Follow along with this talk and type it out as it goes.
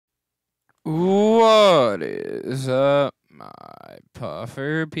What is up, my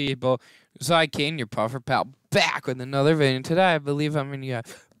puffer people? Zycane, your puffer pal, back with another video. Today, I believe I'm in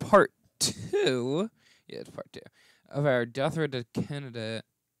part 2. Yeah, it's part 2 of our Death Road to Canada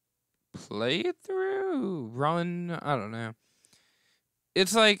playthrough run. I don't know.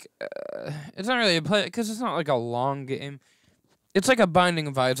 It's like it's not really a play because it's not like a long game. It's like a Binding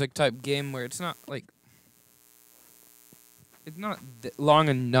of Isaac type game where it's not like it's not long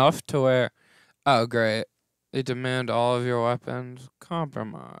enough to where. Oh, great. They demand all of your weapons.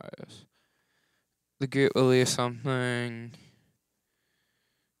 Compromise. The group will leave something.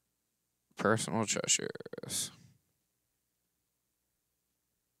 Personal treasures.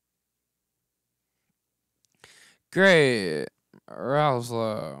 Great. Morale's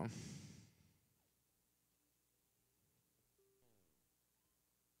low.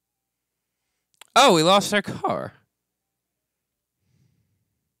 Oh, we lost our car.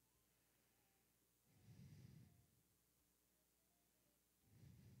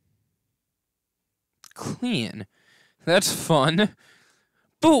 Clean. That's fun.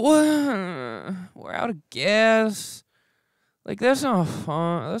 But we're out of gas. Like, that's not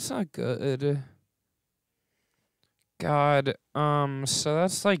fun. That's not good. God. So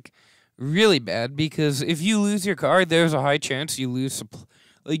that's like really bad because if you lose your car, there's a high chance you lose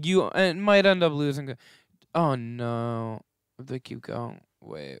like you it might end up losing. Oh no. If they keep going.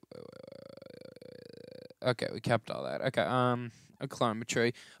 Wait. Okay, we kept all that. Okay, a climb a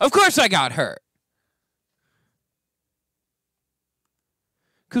tree. Of course I got hurt.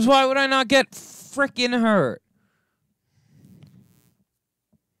 Cause why would I not get freaking hurt?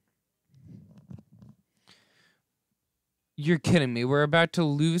 You're kidding me. We're about to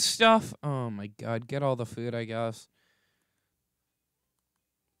lose stuff? Oh my god, get all the food, I guess.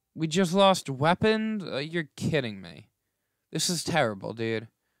 We just lost weapons? You're kidding me. This is terrible, dude.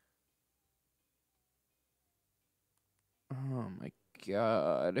 Oh my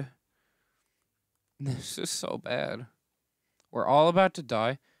god. This is so bad. We're all about to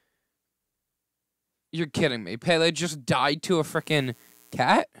die. You're kidding me. Pele just died to a freaking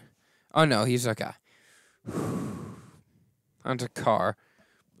cat? Oh no, he's okay. Onto car.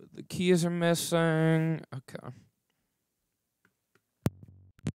 But the keys are missing. Okay.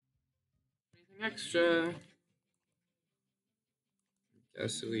 Anything extra?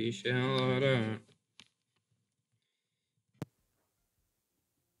 Guess we shall load out.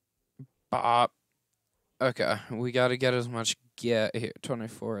 Bop. Okay, we gotta get as much get here.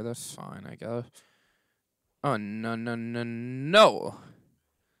 24, that's fine, I guess. Oh, no, no, no, no.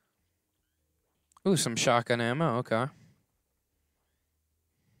 Ooh, some shotgun ammo, okay.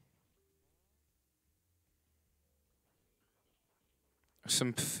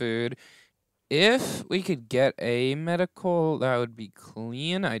 Some food. If we could get a medical, that would be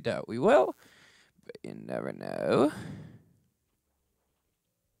clean. I doubt we will, but you never know.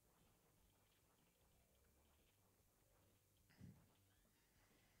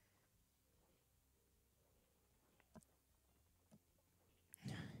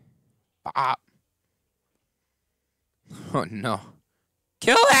 Bop. Oh, no.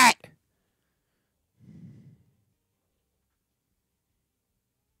 Kill that!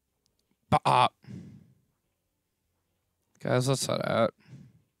 Bop. Guys, let's head out.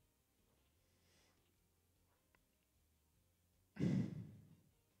 I'm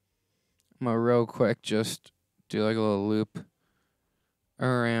gonna real quick just do like a little loop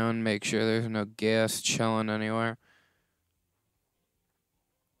around, make sure there's no gas chilling anywhere.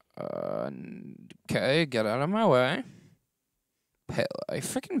 Okay, get out of my way. Pele,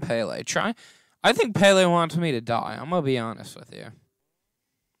 freaking Pele. I think Pele wants me to die. I'm gonna be honest with you.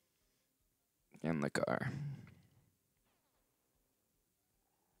 In the car.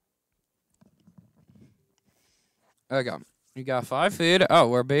 Okay. You got 5 food. Oh,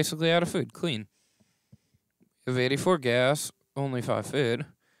 we're basically out of food. Clean. We have 84 gas. Only 5 food.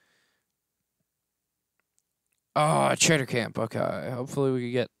 Oh, trader camp. Okay. Hopefully we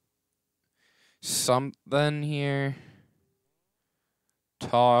can get something here.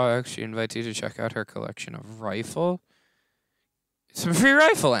 Talk. She invites you to check out her collection of rifle. Some free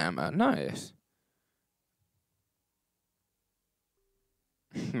rifle ammo. Nice.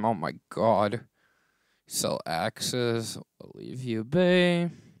 Oh my god. Sell axes. I'll leave you be.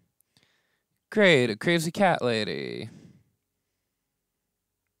 Great, a crazy cat lady.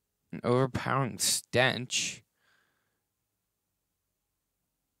 An overpowering stench.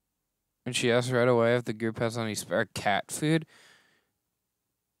 And she asks right away if the group has any spare cat food.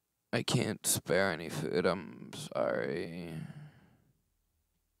 I can't spare any food, I'm sorry.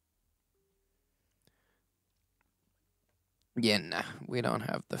 Yeah, nah, we don't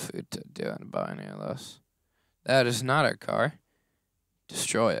have the food to do and buy any of this. That is not our car.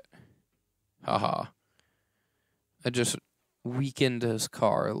 Destroy it. Haha. I just weakened his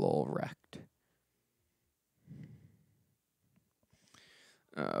car a little wrecked.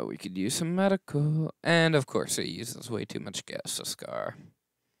 We could use some medical. And of course, it uses way too much gas, this car.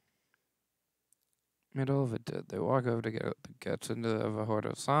 Middle of it did. They walk over to get the guts into a horde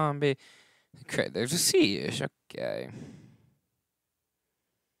of zombie. Great, there's a siege. Okay.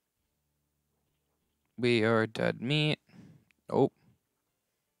 We are dead meat. Oh.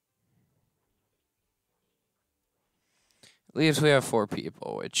 At least we have 4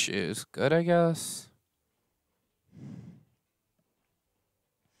 people, which is good, I guess.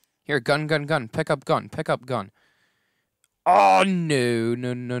 Here, gun. Pick up gun. Oh, no.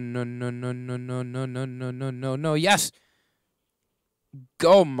 No. Yes.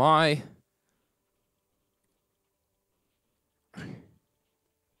 Go, my.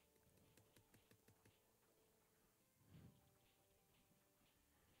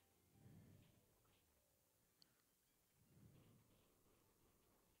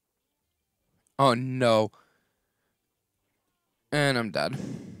 Oh, no. And I'm dead.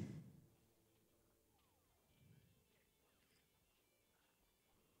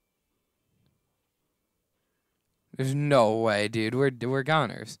 There's no way, dude. We're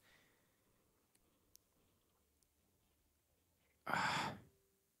goners.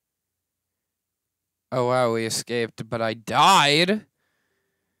 Oh, wow, we escaped, but I died.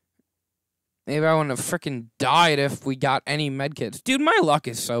 Maybe I wouldn't have freaking died if we got any medkits. Dude, my luck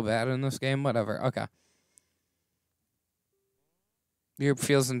is so bad in this game. Whatever. Okay. You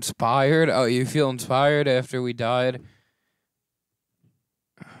feels inspired? Oh, you feel inspired after we died?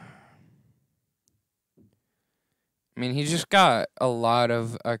 I mean, he just got a lot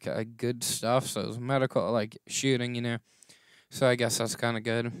of good stuff, so it's medical, like shooting, you know. So I guess that's kind of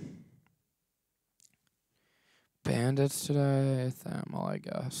good. Bandits today, Thermal, I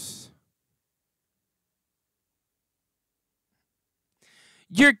guess.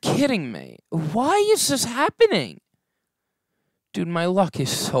 You're kidding me. Why is this happening? Dude, my luck is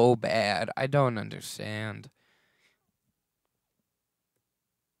so bad. I don't understand.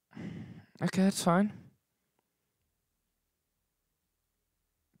 Okay, that's fine.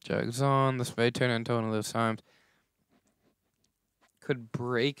 Jugs on. This may turn into one of those times. Could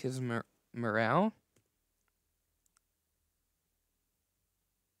break his morale.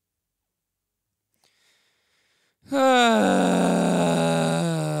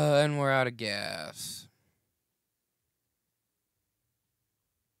 And we're out of gas.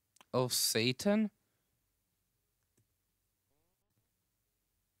 Oh, Satan?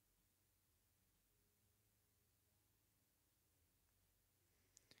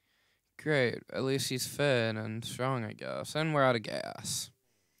 Great. At least he's fit and strong, I guess. And we're out of gas.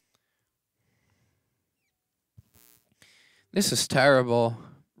 This is terrible.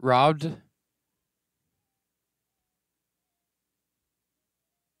 Robbed.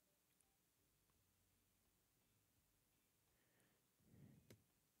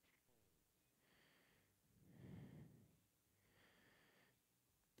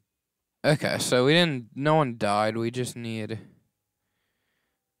 Okay, so no one died. We just need.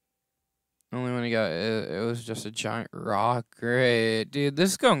 Only one he got, it was just a giant rock. Great. Dude,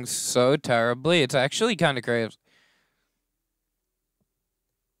 this is going so terribly. It's actually kind of crazy.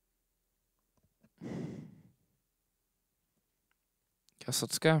 Guess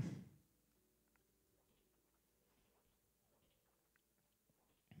let's go.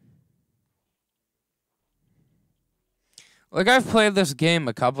 Like, I've played this game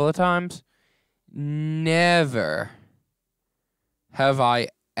a couple of times. Never have I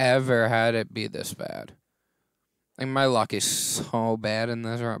ever had it be this bad. Like, my luck is so bad in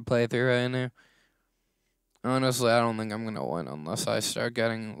this playthrough right now. Honestly, I don't think I'm going to win unless I start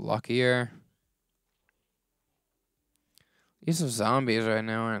getting luckier. These zombies right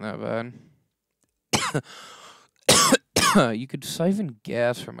now aren't that bad. You could siphon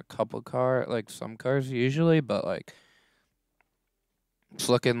gas from a couple some cars usually, but, like, it's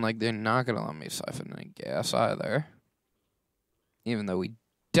looking like they're not going to let me siphon any gas either. Even though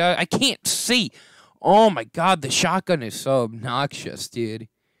I can't see. Oh my god, the shotgun is so obnoxious, dude.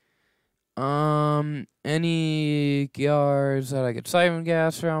 Any guards that I could siphon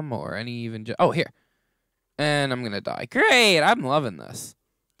gas from, or any even oh, here. And I'm gonna die. Great, I'm loving this.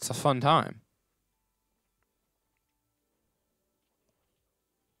 It's a fun time.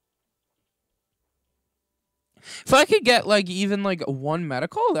 If I could get, like, even, like, one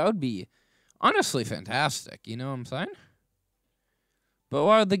medical, that would be honestly fantastic. You know what I'm saying? But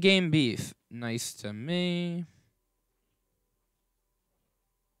why would the game be nice to me?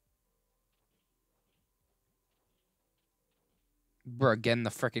 Bruh, get in the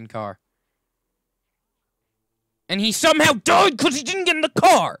frickin' car. And he somehow died because he didn't get in the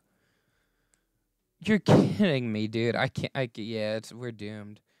car! You're kidding me, dude. I can't. Yeah, we're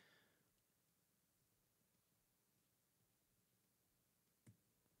doomed.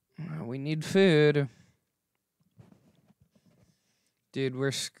 We need food. Dude,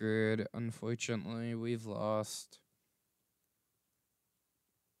 we're screwed. Unfortunately, we've lost.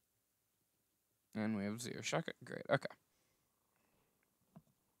 And we have 0 shotgun. Great. Okay.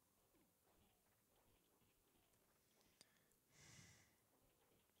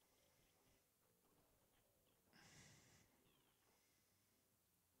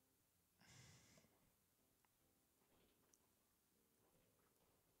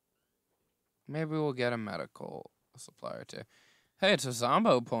 Maybe we'll get a medical supplier too. Hey, it's a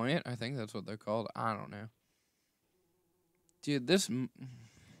Zombo point. I think that's what they're called. I don't know. Dude, I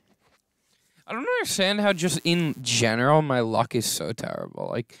don't understand how just in general my luck is so terrible.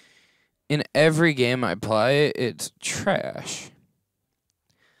 Like, in every game I play, it's trash.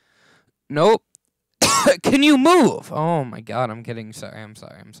 Nope. Can you move? Oh my god, I'm sorry. I'm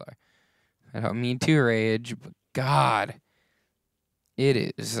sorry. I don't mean to rage, but God.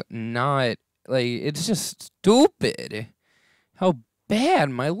 It is not, like, it's just stupid how bad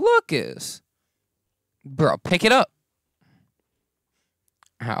my luck is. Bro, pick it up.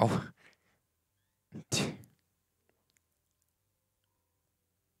 Ow.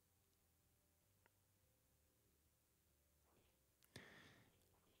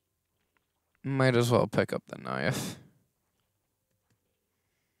 Might as well pick up the knife.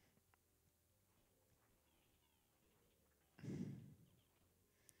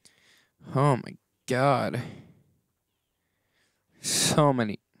 Oh my god. So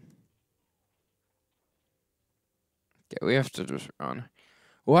many. Okay, we have to just run.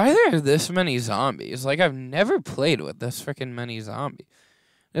 Why are there this many zombies? Like, I've never played with this freaking many zombies.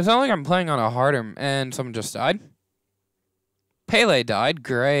 It's not like I'm playing on a harder... And someone just died? Pele died?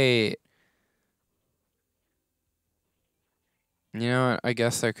 Great. You know what? I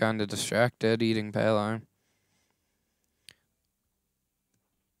guess they're kind of distracted eating Pele.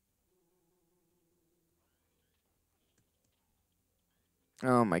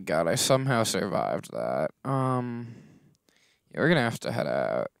 Oh my god, I somehow survived that. Yeah, we're gonna have to head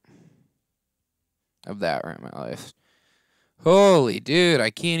out of that room at least. Holy dude, I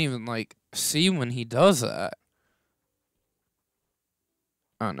can't even, like, see when he does that.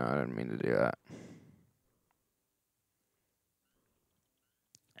 Oh no, I didn't mean to do that.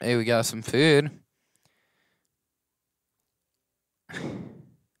 Hey, we got some food.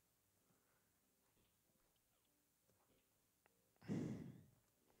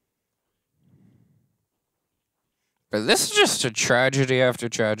 But this is just a tragedy after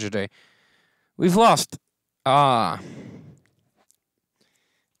tragedy. We've lost, El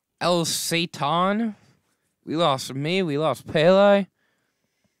Satan. We lost me. We lost Pele.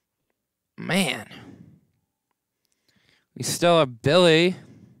 Man. We still have Billy.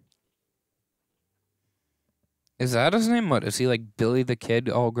 Is that his name? What, is he like Billy the Kid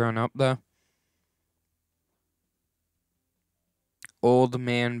all grown up, though? Old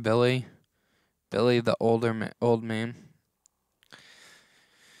man Billy. Billy the old man.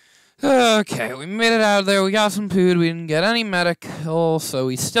 Okay, we made it out of there. We got some food. We didn't get any medical, so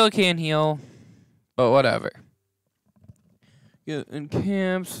we still can't heal. But whatever. Get in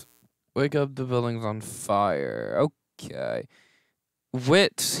camps. Wake up, the building's on fire. Okay.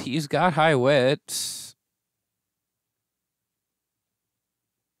 Wits. He's got high wits.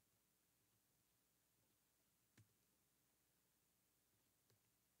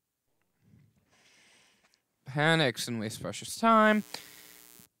 Panics and wastes precious time.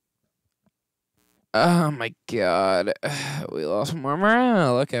 Oh my god. We lost more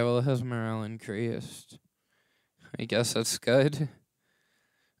morale. Okay, well, his morale increased. I guess that's good.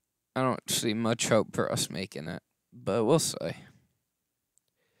 I don't see much hope for us making it, but we'll see.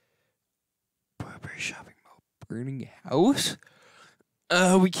 Barber shopping mall, burning house?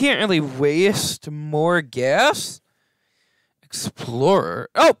 We can't really waste more gas. Explorer.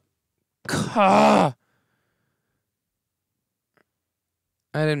 Oh! Gah!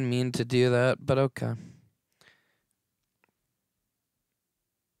 I didn't mean to do that, but okay.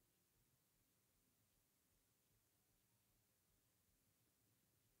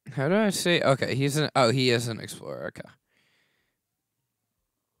 How do I say? Okay, he is an explorer. Okay.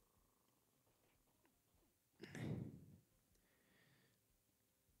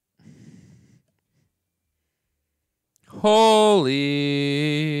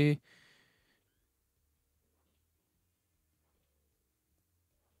 Holy.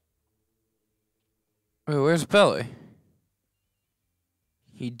 Wait, where's Billy?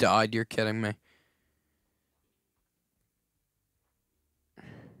 He died. You're kidding me.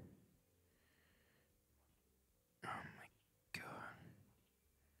 Oh my god.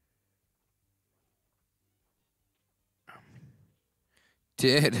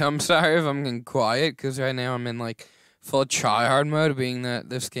 Dude, I'm sorry if I'm getting quiet, because right now I'm in, like, full tryhard mode, being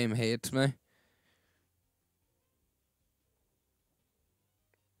that this game hates me.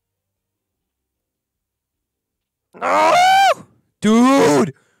 Oh!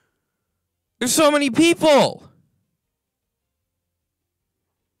 Dude! There's so many people!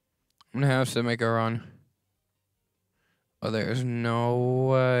 I'm gonna have to make a run. Oh, there's no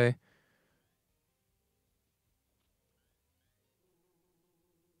way.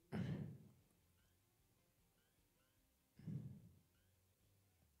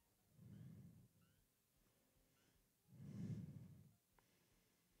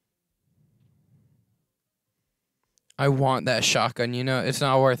 I want that shotgun, you know? It's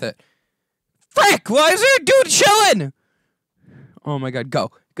not worth it. Frick! Why is there a dude chilling? Oh my god,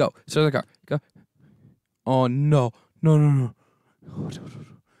 go. Go. Start the car. Go. Oh no. No, no, no. Oh, no, no,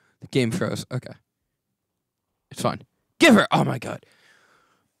 no. The game froze. Okay. It's fine. Give her! Oh my god.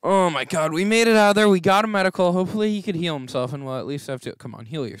 Oh my god, we made it out of there. We got a medical. Hopefully he could heal himself, and we'll at least have to... Come on,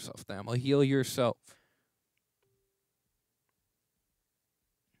 heal yourself, Thamel. Heal yourself.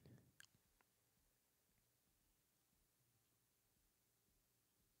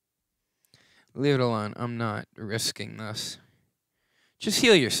 Leave it alone. I'm not risking this. Just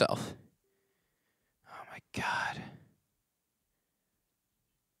heal yourself. Oh my god.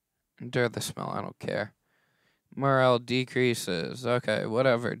 Endure the smell. I don't care. Morale decreases. Okay,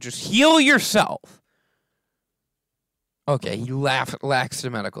 whatever. Just heal yourself. Okay, he lacks the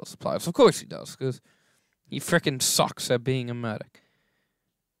medical supplies. Of course he does, because he frickin' sucks at being a medic.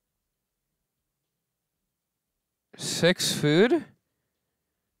 6 food?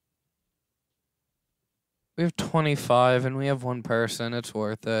 We have 25, and we have 1 person. It's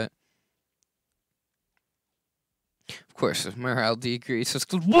worth it. Of course, if morale decreases,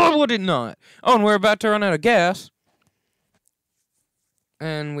 because why would it not? Oh, and we're about to run out of gas.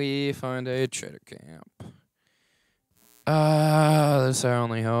 And we find a trader camp. This is our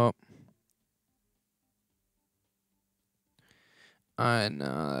only hope. I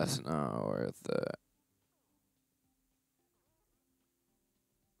know, that's not worth it.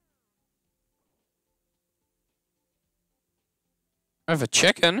 I have a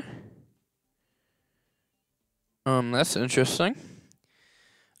chicken. That's interesting.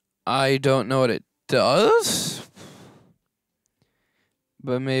 I don't know what it does,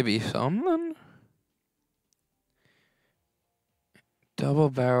 but maybe something. Double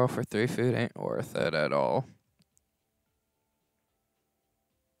barrel for 3 food ain't worth it at all.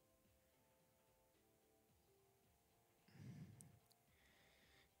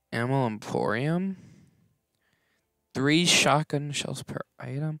 Ammo Emporium. 3 shotgun shells per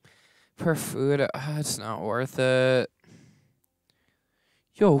item. Per food. It's not worth it.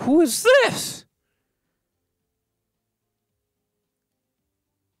 Yo, who is this?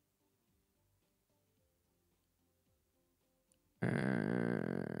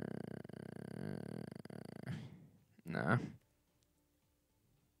 Nah.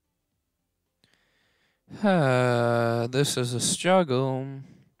 This is a struggle.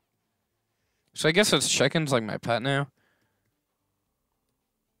 So I guess it's chicken's like my pet now.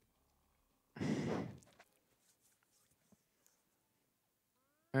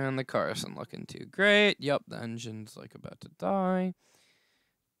 And the car isn't looking too great. Yep, the engine's like about to die.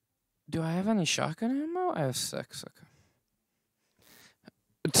 Do I have any shotgun ammo? I have 6. Okay.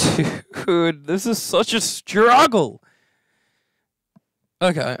 Dude, this is such a struggle.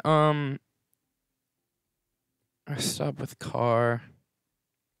 Okay, I stop with car.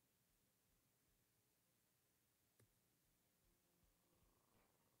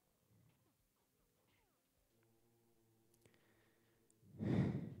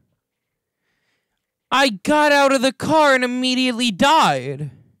 I got out of the car and immediately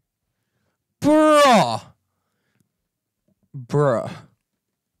died. Bruh. Bruh.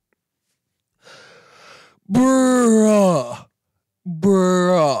 Bruh.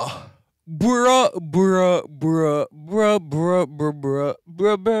 Bruh. Bruh, bruh, bruh, bruh, bruh, bruh, bruh, bruh,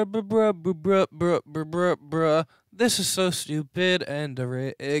 bruh, bruh, bruh, bruh, bruh, bruh. This is so stupid and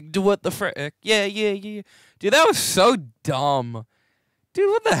rigged. What the frick? Yeah, yeah, yeah. Dude, that was so dumb. Dude,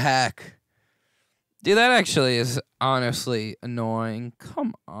 what the heck? Dude, that actually is honestly annoying.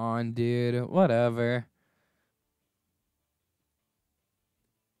 Come on, dude. Whatever.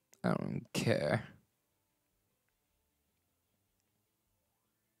 I don't care.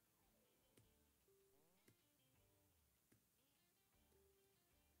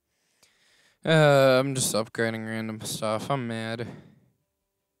 I'm just upgrading random stuff. I'm mad.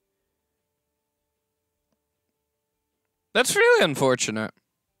 That's really unfortunate.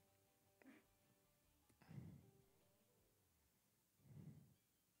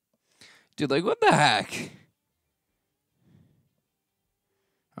 Dude, like, what the heck?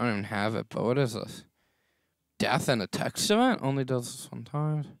 I don't even have it, but what is this? Death in a text event? Only does this one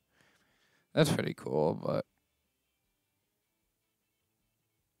time. That's pretty cool, but...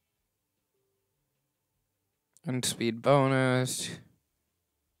 And speed bonus.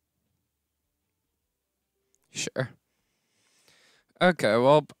 Sure. Okay,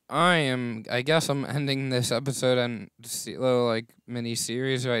 well, I guess I'm ending this episode and little, like,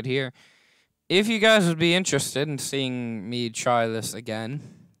 mini-series right here. If you guys would be interested in seeing me try this again,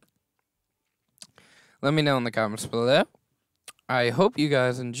 let me know in the comments below. I hope you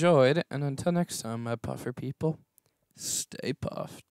guys enjoyed, and until next time, my puffer people, stay puffed.